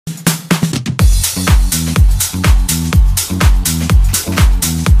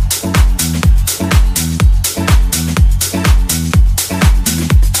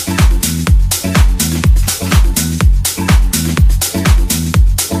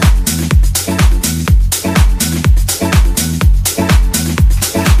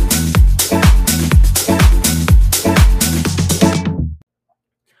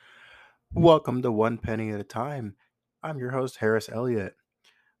Welcome to One Penny at a Time. I'm your host, Harris Elliott.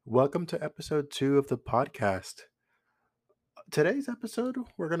 Welcome to episode 2 of the podcast. Today's episode,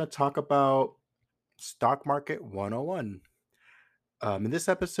 we're going to talk about Stock Market 101. In this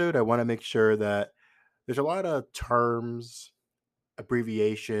episode, I want to make sure that there's a lot of terms,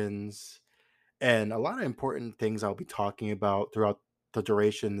 abbreviations, and a lot of important things I'll be talking about throughout the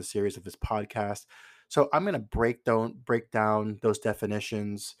duration, the series of this podcast. So I'm going to break down those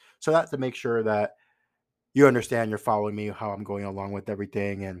definitions so that to make sure that you understand you're following me, how I'm going along with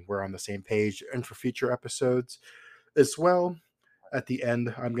everything, and we're on the same page. And for future episodes as well, at the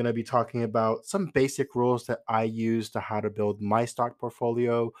end, I'm going to be talking about some basic rules that I use to how to build my stock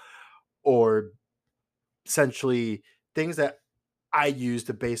portfolio, or essentially things that I use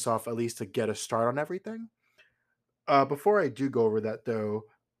to base off at least to get a start on everything. Before I do go over that, though,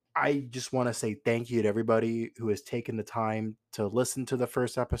 I just want to say thank you to everybody who has taken the time to listen to the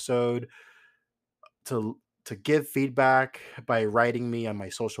first episode, to give feedback by writing me on my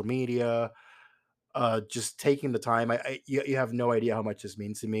social media, just taking the time. You have no idea how much this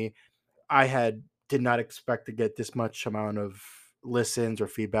means to me. I did not expect to get this much amount of listens or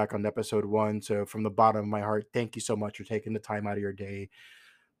feedback on episode 1. So from the bottom of my heart, thank you so much for taking the time out of your day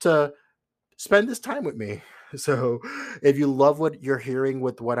to spend this time with me. So if you love what you're hearing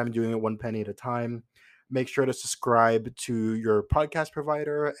with what I'm doing at One Penny at a Time, make sure to subscribe to your podcast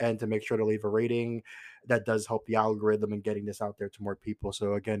provider and to make sure to leave a rating. That does help the algorithm in getting this out there to more people.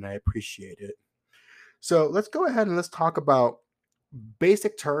 So again, I appreciate it. So let's go ahead and let's talk about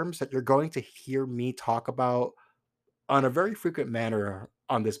basic terms that you're going to hear me talk about on a very frequent manner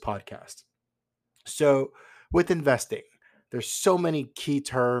on this podcast. So with investing, there's so many key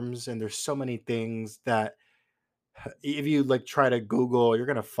terms and there's so many things that if you like try to Google, you're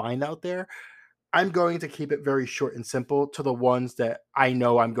going to find out there. I'm going to keep it very short and simple to the ones that I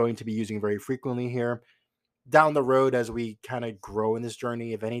know I'm going to be using very frequently here. Down the road, as we kind of grow in this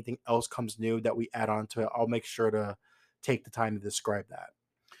journey, if anything else comes new that we add on to it, I'll make sure to take the time to describe that.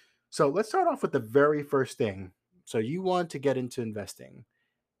 So let's start off with the very first thing. So you want to get into investing.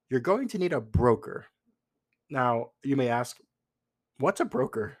 You're going to need a broker. Now, you may ask, what's a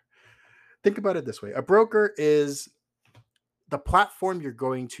broker? Think about it this way. A broker is the platform you're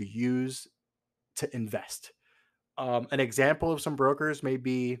going to use to invest. An example of some brokers may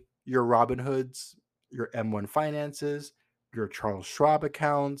be your Robinhoods, your M1 Finances, your Charles Schwab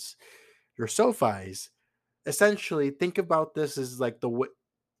accounts, your SoFis. Essentially, think about this as like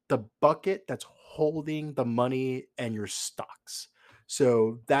the bucket that's holding the money and your stocks.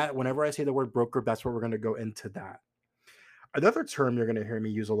 So that whenever I say the word broker, that's where we're going to go into that. Another term you're going to hear me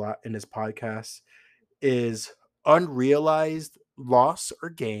use a lot in this podcast is unrealized loss or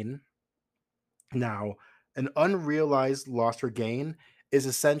gain. Now, an unrealized loss or gain is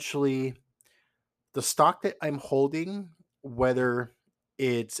essentially the stock that I'm holding, whether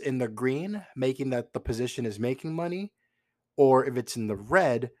it's in the green, making that the position is making money, or if it's in the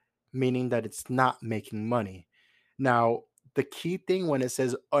red, meaning that it's not making money. Now, the key thing when it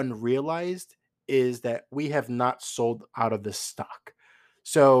says unrealized is that we have not sold out of the stock.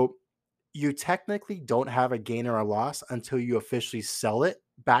 So you technically don't have a gain or a loss until you officially sell it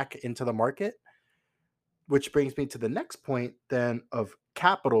back into the market, which brings me to the next point then of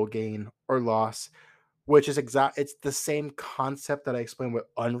capital gain or loss, which is it's the same concept that I explained with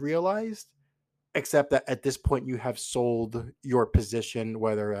unrealized, except that at this point you have sold your position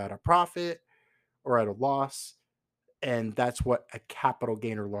whether at a profit or at a loss, and that's what a capital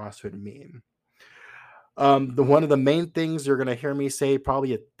gain or loss would mean. The one of the main things you're going to hear me say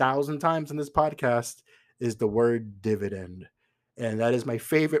probably 1,000 times in this podcast is the word dividend, and that is my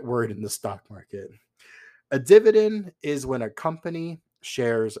favorite word in the stock market. A dividend is when a company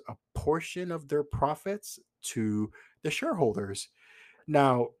shares a portion of their profits to the shareholders.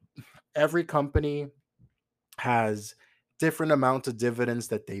 Now, every company has different amounts of dividends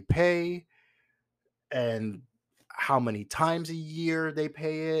that they pay and how many times a year they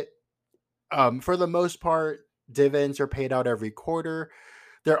pay it. For the most part, dividends are paid out every quarter.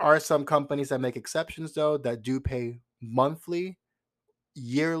 There are some companies that make exceptions, though, that do pay monthly,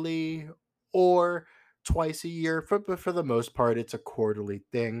 yearly, or twice a year. But for the most part, it's a quarterly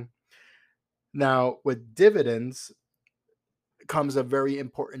thing. Now, with dividends comes a very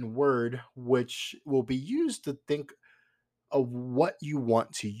important word, which will be used to think of what you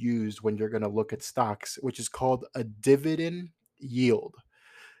want to use when you're going to look at stocks, which is called a dividend yield.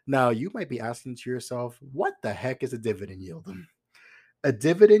 Now, you might be asking to yourself, what the heck is a dividend yield? A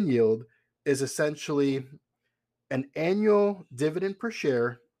dividend yield is essentially an annual dividend per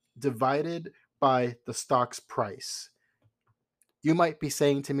share divided by the stock's price. You might be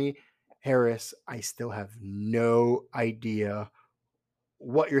saying to me, Harris, I still have no idea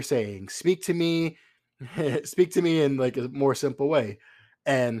what you're saying. Speak to me, speak to me in like a more simple way.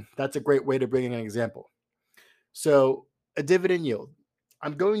 And that's a great way to bring in an example. So, a dividend yield.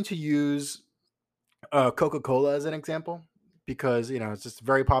 I'm going to use Coca-Cola as an example because it's just a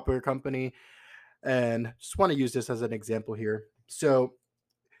very popular company, and just want to use this as an example here. So,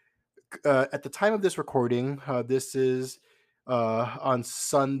 at the time of this recording, this is on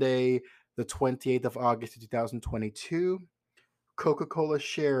Sunday, the 28th of August, 2022. Coca-Cola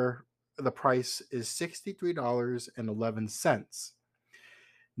share, the price is $63.11.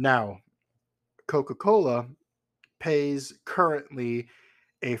 Now, Coca-Cola pays currently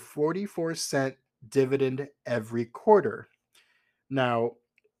a 44-cent dividend every quarter. Now,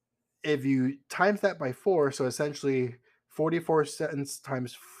 if you times that by 4, so essentially 44 cents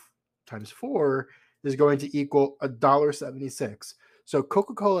times 4 is going to equal $1.76. So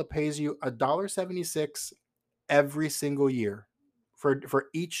Coca-Cola pays you $1.76 every single year for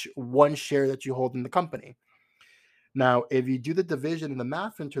each one share that you hold in the company. Now, if you do the division and the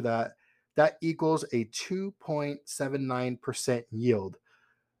math into that, that equals a 2.79% yield.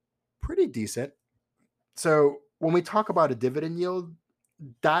 Pretty decent. So when we talk about a dividend yield,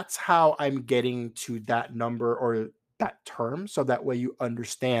 that's how I'm getting to that number or that term. So that way you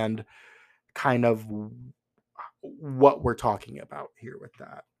understand kind of what we're talking about here with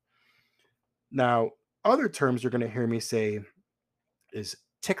that. Now, other terms you're going to hear me say is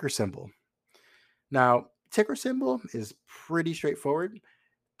ticker symbol. Now, ticker symbol is pretty straightforward.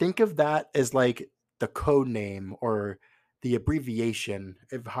 Think of that as like the code name or the abbreviation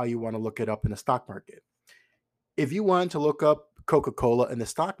of how you want to look it up in the stock market. If you wanted to look up Coca-Cola in the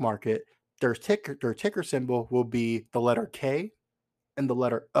stock market, their ticker symbol will be the letter K and the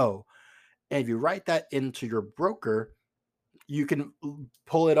letter O. And if you write that into your broker, you can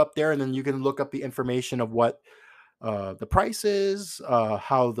pull it up there, and then you can look up the information of what the price is,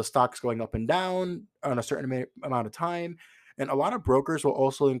 how the stock's going up and down on a certain amount of time. And a lot of brokers will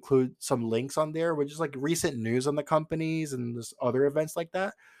also include some links on there, which is like recent news on the companies and just other events like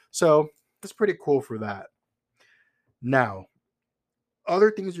that. So that's pretty cool for that. Now,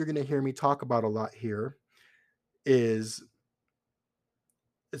 other things you're going to hear me talk about a lot here is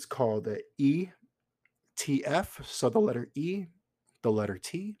it's called the ETF. So the letter E, the letter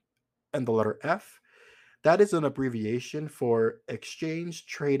T, and the letter F. That is an abbreviation for Exchange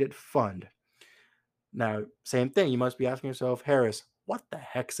Traded Fund. Now, same thing. You must be asking yourself, Harris, what the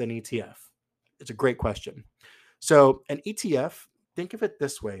heck's an ETF? It's a great question. So, an ETF, think of it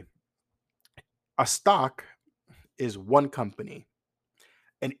this way: a stock is one company,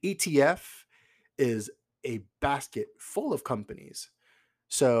 an ETF is a basket full of companies.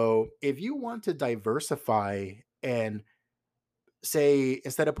 So, if you want to diversify and say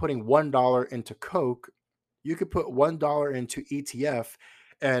instead of putting $1 into Coke, you could put $1 into ETF,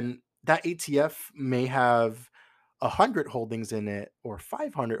 and that ETF may have 100 holdings in it or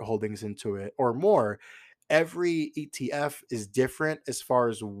 500 holdings into it or more. Every ETF is different as far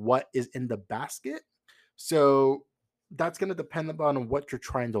as what is in the basket. So that's going to depend upon what you're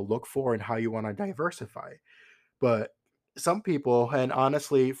trying to look for and how you want to diversify. But some people, and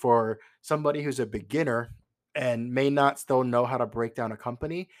honestly, for somebody who's a beginner and may not still know how to break down a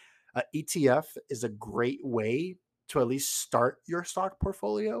company, a ETF is a great way to at least start your stock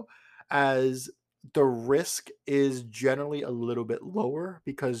portfolio, as the risk is generally a little bit lower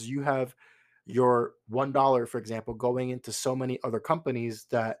because you have your $1, for example, going into so many other companies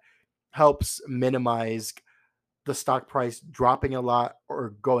that helps minimize the stock price dropping a lot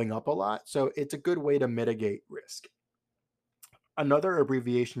or going up a lot. So it's a good way to mitigate risk. Another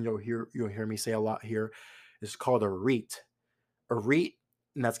abbreviation you'll hear me say a lot here is called a REIT. A REIT,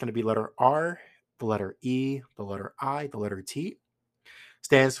 and that's going to be letter R, the letter E, the letter I, the letter T,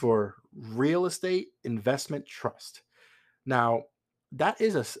 stands for Real Estate Investment Trust. Now, that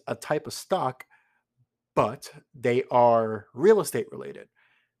is a type of stock, but they are real estate related.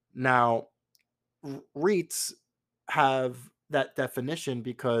 Now, REITs have that definition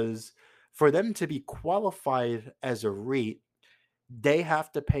because for them to be qualified as a REIT, they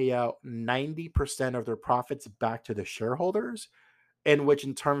have to pay out 90% of their profits back to the shareholders, in which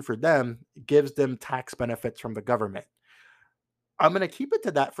in turn for them gives them tax benefits from the government. I'm going to keep it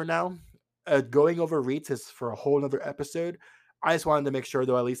to that for now. Going over REITs is for a whole nother episode. I just wanted to make sure,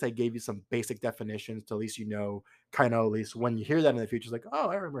 though, at least I gave you some basic definitions to at least kind of at least when you hear that in the future, it's like, oh,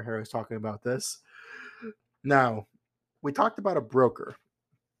 I remember Harris talking about this. Now, we talked about a broker.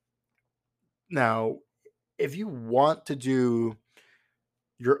 Now, if you want to do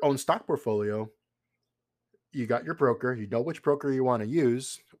your own stock portfolio, you got your broker, you know which broker you want to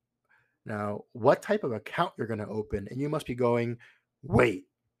use. Now, what type of account you're going to open? And you must be going, wait,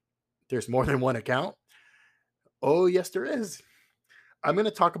 there's more than one account? Oh, yes, there is. I'm going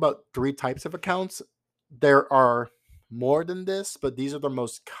to talk about three types of accounts. There are more than this, but these are the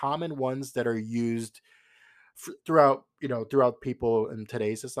most common ones that are used throughout people in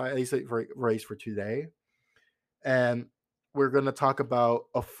today's society, at least race for today. And we're going to talk about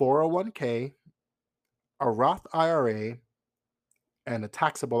a 401k, a Roth IRA, and a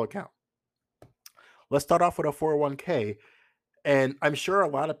taxable account. Let's start off with a 401k. And I'm sure a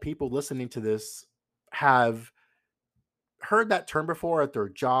lot of people listening to this have heard that term before at their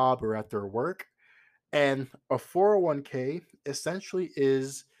job or at their work. And a 401k essentially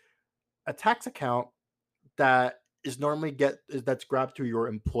is a tax account that is normally that's grabbed through your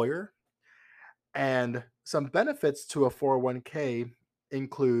employer. And some benefits to a 401k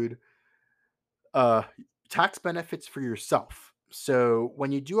include uh, tax benefits for yourself. So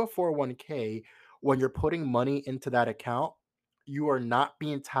when you do a 401k, when you're putting money into that account, you are not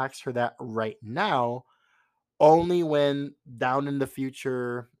being taxed for that right now, only when down in the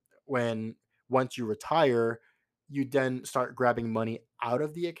future, when once you retire, you then start grabbing money out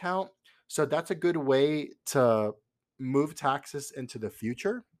of the account. So that's a good way to move taxes into the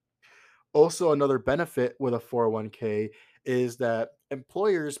future. Also, another benefit with a 401k is that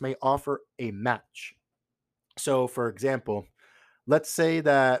employers may offer a match. So, for example, let's say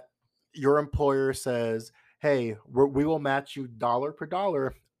that your employer says, hey, we will match you dollar per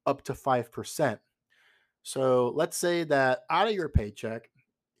dollar up to 5%. So, let's say that out of your paycheck,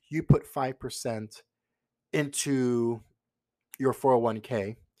 you put 5% into your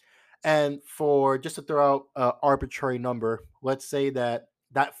 401k. And for just to throw out an arbitrary number, let's say that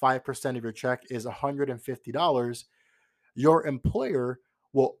 5% of your check is $150. Your employer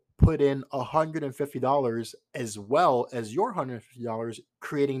will put in $150 as well as your $150,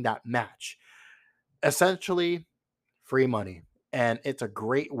 creating that match. Essentially, free money. And it's a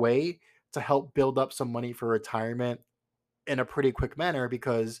great way to help build up some money for retirement in a pretty quick manner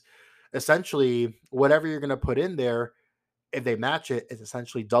because essentially, whatever you're going to put in there, if they match it, it's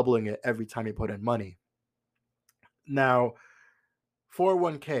essentially doubling it every time you put in money. Now,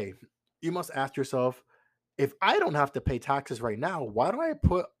 401k, you must ask yourself, if I don't have to pay taxes right now, why do I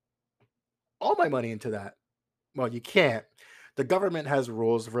put all my money into that? Well, you can't. The government has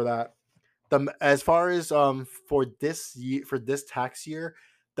rules for that. As far as for this year, for this tax year,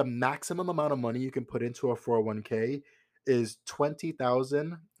 the maximum amount of money you can put into a 401k is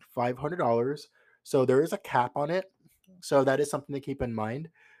 $20,500. So there is a cap on it. So that is something to keep in mind.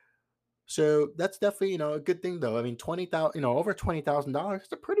 So that's definitely a good thing though. I mean, 20,000, over $20,000 is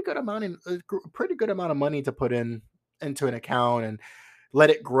a pretty good amount a pretty good amount of money to put in into an account and let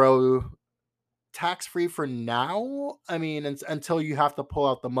it grow tax free for now. I mean, until you have to pull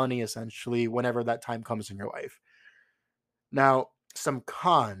out the money essentially whenever that time comes in your life. Now, some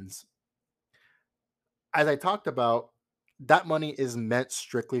cons. As I talked about, that money is meant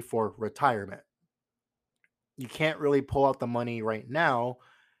strictly for retirement. You can't really pull out the money right now.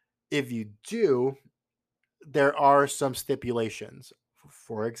 If you do, there are some stipulations.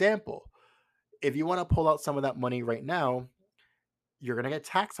 For example, if you want to pull out some of that money right now, you're going to get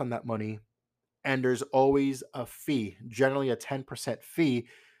taxed on that money. And there's always a fee, generally a 10% fee.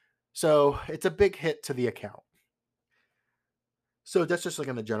 So it's a big hit to the account. So that's just like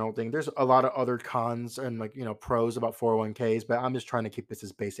in the general thing. There's a lot of other cons and pros about 401ks, but I'm just trying to keep this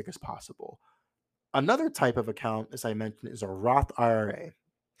as basic as possible. Another type of account, as I mentioned, is a Roth IRA.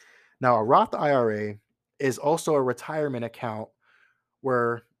 Now, a Roth IRA is also a retirement account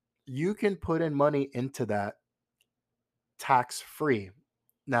where you can put in money into that tax free.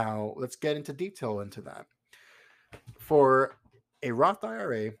 Now, let's get into detail into that. For a Roth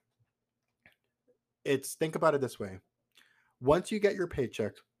IRA, think about it this way. Once you get your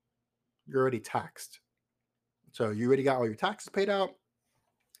paycheck, you're already taxed. So you already got all your taxes paid out.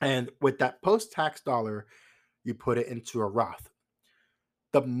 And with that post tax dollar, you put it into a Roth.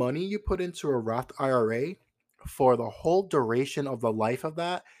 The money you put into a Roth IRA for the whole duration of the life of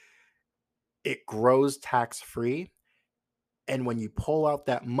that, it grows tax free. And when you pull out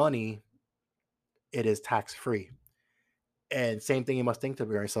that money, it is tax free. And same thing you must think to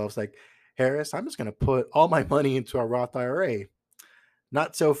yourselves like, Harris, I'm just going to put all my money into a Roth IRA.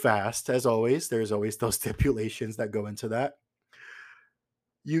 Not so fast, as always. There's always those stipulations that go into that.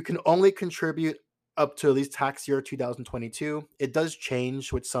 You can only contribute up to at least tax year 2022. It does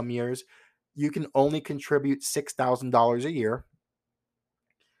change with some years. You can only contribute $6,000 a year.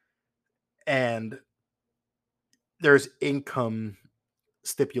 And there's income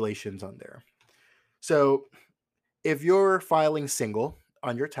stipulations on there. So if you're filing single,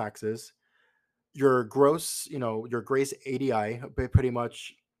 on your taxes, your gross, your grace ADI, pretty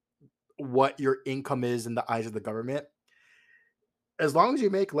much what your income is in the eyes of the government. As long as you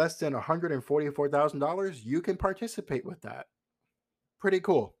make less than $144,000, you can participate with that. Pretty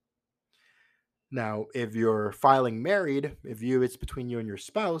cool. Now, if you're filing married, if you it's between you and your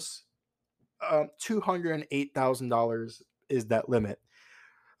spouse, $208,000 is that limit.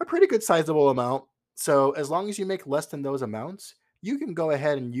 A pretty good sizable amount. So as long as you make less than those amounts, you can go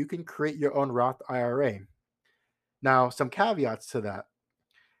ahead and you can create your own Roth IRA. Now, some caveats to that.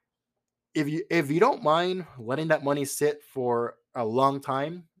 If you don't mind letting that money sit for a long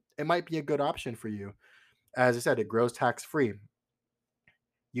time, it might be a good option for you. As I said, it grows tax free.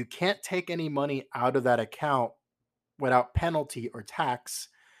 You can't take any money out of that account without penalty or tax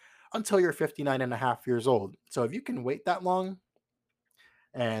until you're 59 and a half years old. So if you can wait that long,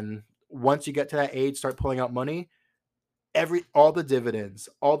 and once you get to that age, start pulling out money, all the dividends,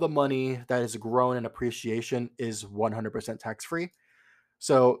 all the money that has grown in appreciation is 100% tax free.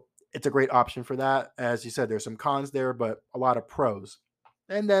 So it's a great option for that. As you said, there's some cons there, but a lot of pros.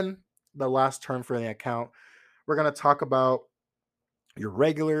 And then the last term for the account, we're going to talk about your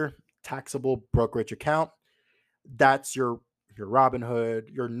regular taxable brokerage account. That's your Robinhood,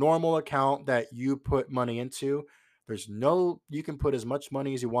 your normal account that you put money into. You can put as much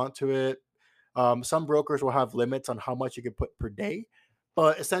money as you want to it. Some brokers will have limits on how much you can put per day,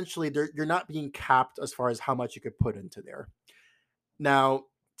 but essentially you're not being capped as far as how much you could put into there. Now,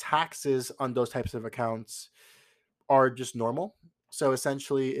 taxes on those types of accounts are just normal. So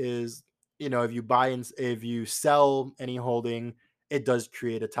essentially is, if you sell any holding, it does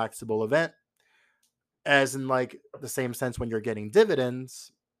create a taxable event. As in like the same sense when you're getting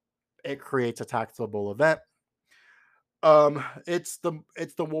dividends, it creates a taxable event. It's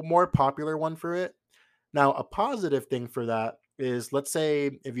the more popular one for it. Now, a positive thing for that is, let's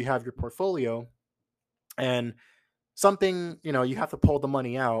say if you have your portfolio and something, you have to pull the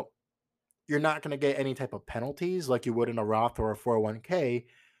money out, you're not going to get any type of penalties like you would in a Roth or a 401k.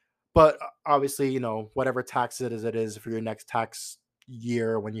 But obviously, whatever tax it is for your next tax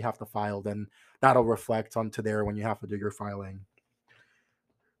year when you have to file, then that'll reflect onto there when you have to do your filing.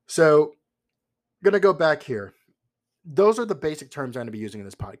 So, going to go back here. Those are the basic terms I'm going to be using in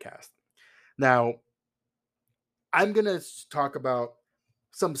this podcast. Now, I'm going to talk about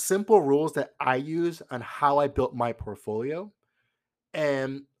some simple rules that I use on how I built my portfolio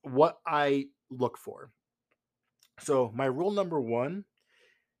and what I look for. So, my rule number one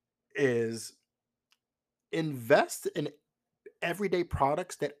is invest in everyday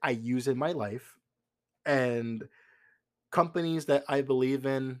products that I use in my life and companies that I believe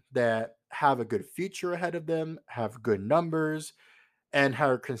in that have a good future ahead of them, have good numbers, and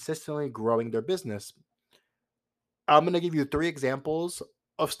are consistently growing their business. I'm going to give you three examples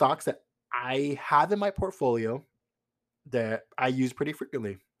of stocks that I have in my portfolio that I use pretty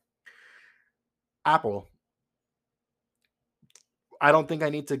frequently. Apple. I don't think I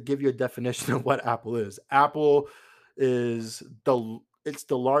need to give you a definition of what Apple is. Apple is it's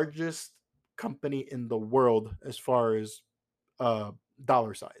the largest company in the world as far as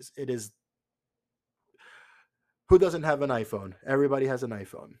dollar size. It is. Who doesn't have an iPhone? Everybody has an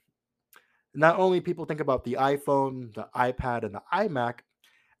iPhone. Not only people think about the iPhone, the iPad, and the iMac,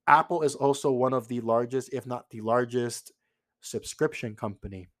 Apple is also one of the largest, if not the largest, subscription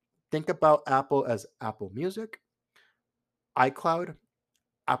company. Think about Apple as Apple Music, iCloud,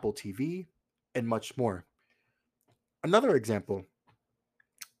 Apple TV, and much more. Another example,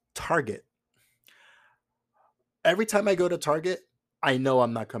 Target. Every time I go to Target, I know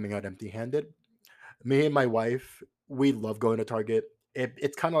I'm not coming out empty handed. Me and my wife, we love going to Target.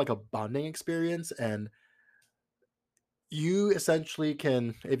 It's kind of like a bonding experience. And you essentially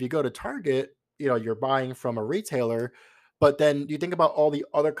can, if you go to Target, you're buying from a retailer, but then you think about all the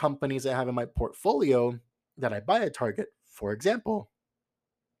other companies I have in my portfolio that I buy at Target. For example,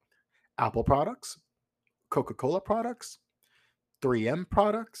 Apple products, Coca-Cola products, 3M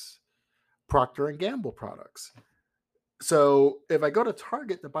products, Procter and Gamble products. So if I go to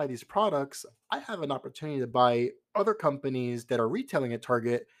Target to buy these products, I have an opportunity to buy other companies that are retailing at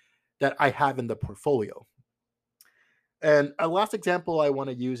Target that I have in the portfolio. And a last example I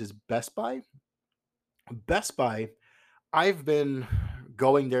want to use is Best Buy. Best Buy, I've been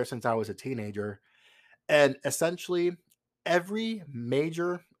going there since I was a teenager. And essentially, every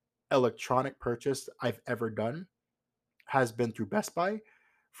major electronic purchase I've ever done has been through Best Buy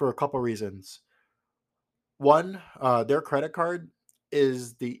for a couple reasons. One, their credit card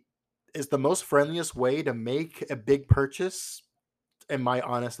is the most friendliest way to make a big purchase, in my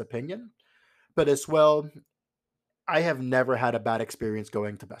honest opinion. But as well, I have never had a bad experience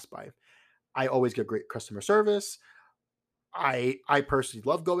going to Best Buy. I always get great customer service. I personally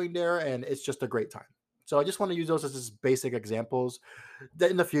love going there, and it's just a great time. So I just want to use those as just basic examples.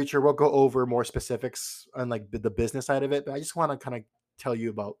 That in the future we'll go over more specifics on like the business side of it, but I just want to kind of tell you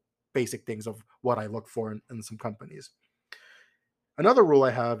about basic things of what I look for in some companies. Another rule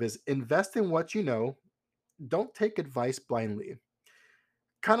I have is invest in what you know. Don't take advice blindly.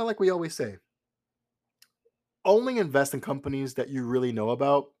 Kind of like we always say, only invest in companies that you really know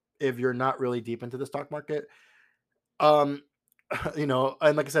about if you're not really deep into the stock market. Um,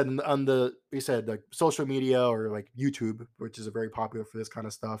 and like I said, on the you said like social media or like YouTube, which is a very popular for this kind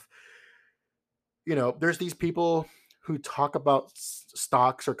of stuff. There's these people who talk about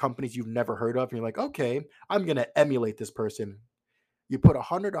stocks or companies you've never heard of, and you're like, okay, I'm gonna emulate this person. You put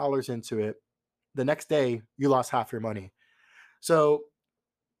 $100 into it. The next day, you lost half your money. So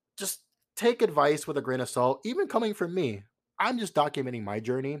just take advice with a grain of salt. Even coming from me, I'm just documenting my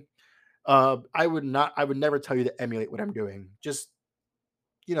journey. I would never tell you to emulate what I'm doing. Just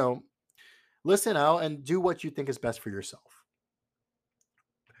you know, listen out and do what you think is best for yourself.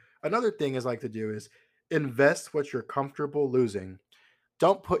 Another thing I like to do is invest what you're comfortable losing.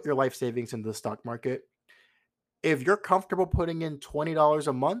 Don't put your life savings into the stock market. If you're comfortable putting in $20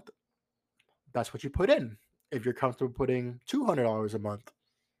 a month, that's what you put in. If you're comfortable putting $200 a month,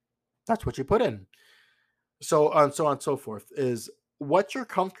 that's what you put in. So on and so forth is what you're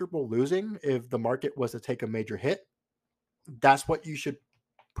comfortable losing if the market was to take a major hit. That's what you should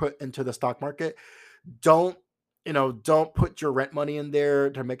put into the stock market. Don't put your rent money in there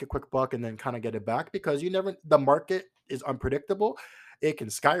to make a quick buck and then kind of get it back, because you never the market is unpredictable. It can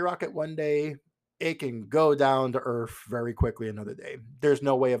skyrocket one day, it can go down to earth very quickly another day. There's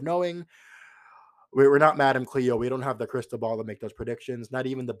no way of knowing. We're not Madame Cleo. We don't have the crystal ball to make those predictions. Not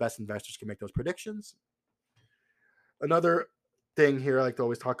even the best investors can make those predictions. Another thing here I like to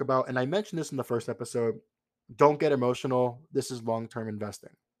always talk about, and I mentioned this in the first episode, don't get emotional. This is long-term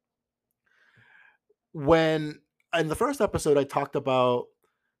investing. When in the first episode I talked about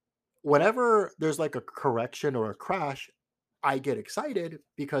whenever there's like a correction or a crash, I get excited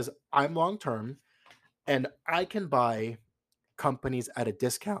because I'm long term and I can buy companies at a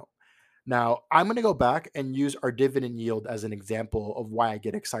discount. Now, I'm going to go back and use our dividend yield as an example of why I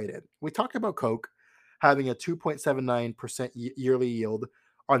get excited. We talked about Coke having a 2.79% yearly yield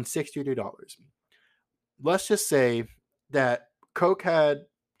on $62. Let's just say that Coke had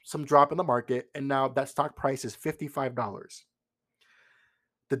some drop in the market and now that stock price is $55.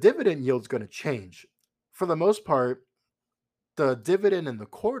 The dividend yield is going to change. For the most part, the dividend in the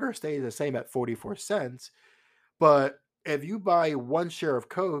quarter stays the same at 44 cents. But if you buy one share of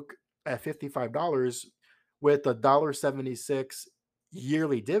Coke at $55 with $1.76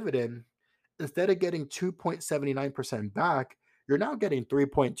 yearly dividend, instead of getting 2.79% back, you're now getting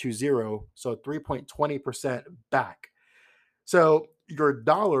 3.20, so 3.20% back. So your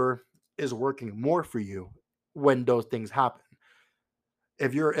dollar is working more for you when those things happen.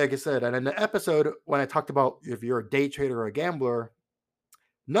 If you're, like I said, and in the episode when I talked about if you're a day trader or a gambler,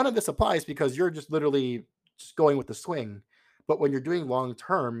 none of this applies because you're just literally just going with the swing. But when you're doing long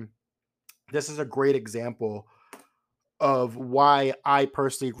term, this is a great example of why I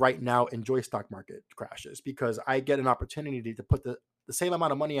personally right now enjoy stock market crashes, because I get an opportunity to put the same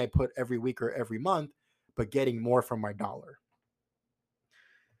amount of money I put every week or every month, but getting more from my dollar.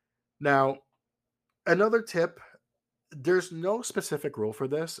 Now, another tip, there's no specific rule for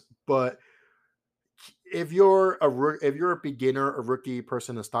this, but if you're a beginner, a rookie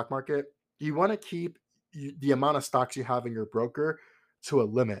person in the stock market, you want to keep the amount of stocks you have in your broker to a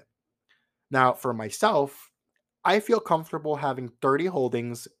limit. Now, for myself, I feel comfortable having 30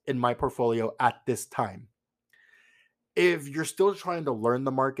 holdings in my portfolio at this time. If you're still trying to learn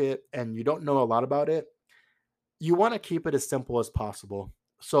the market and you don't know a lot about it, you want to keep it as simple as possible.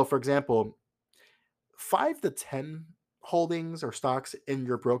 So, for example, 5 to 10 holdings or stocks in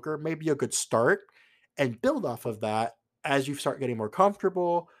your broker may be a good start, and build off of that as you start getting more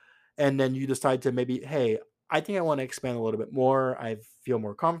comfortable. And then you decide to maybe, hey, I think I want to expand a little bit more. I feel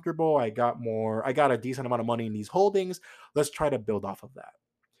more comfortable. I got a decent amount of money in these holdings. Let's try to build off of that.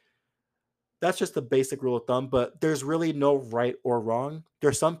 That's just the basic rule of thumb, but there's really no right or wrong.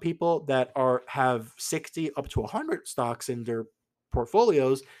 There's some people that are have 60 up to 100 stocks in their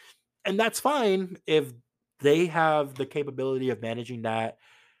portfolios, and that's fine if they have the capability of managing that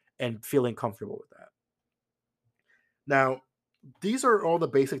and feeling comfortable with that. Now, these are all the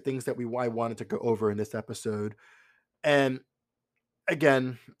basic things that we I wanted to go over in this episode. And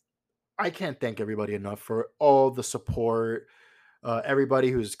again, I can't thank everybody enough for all the support, everybody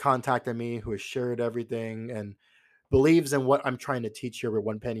who's contacted me, who has shared everything, and believes in what I'm trying to teach here with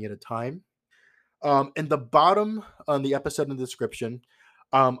one penny at a time. In the bottom on the episode in the description,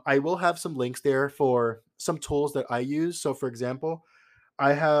 I will have some links there for some tools that I use. So, for example,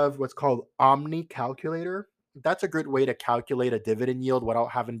 I have what's called Omni Calculator. That's a good way to calculate a dividend yield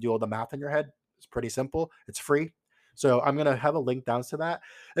without having to do all the math in your head. It's pretty simple. It's free. So I'm gonna have a link down to that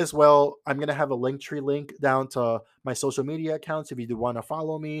as well. I'm gonna have a Linktree link down to my social media accounts if you do want to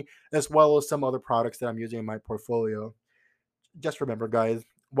follow me, as well as some other products that I'm using in my portfolio. Just remember, guys,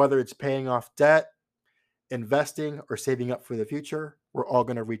 whether it's paying off debt, investing, or saving up for the future, we're all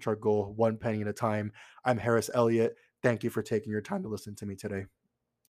gonna reach our goal one penny at a time. I'm Harris Elliott. Thank you for taking your time to listen to me today.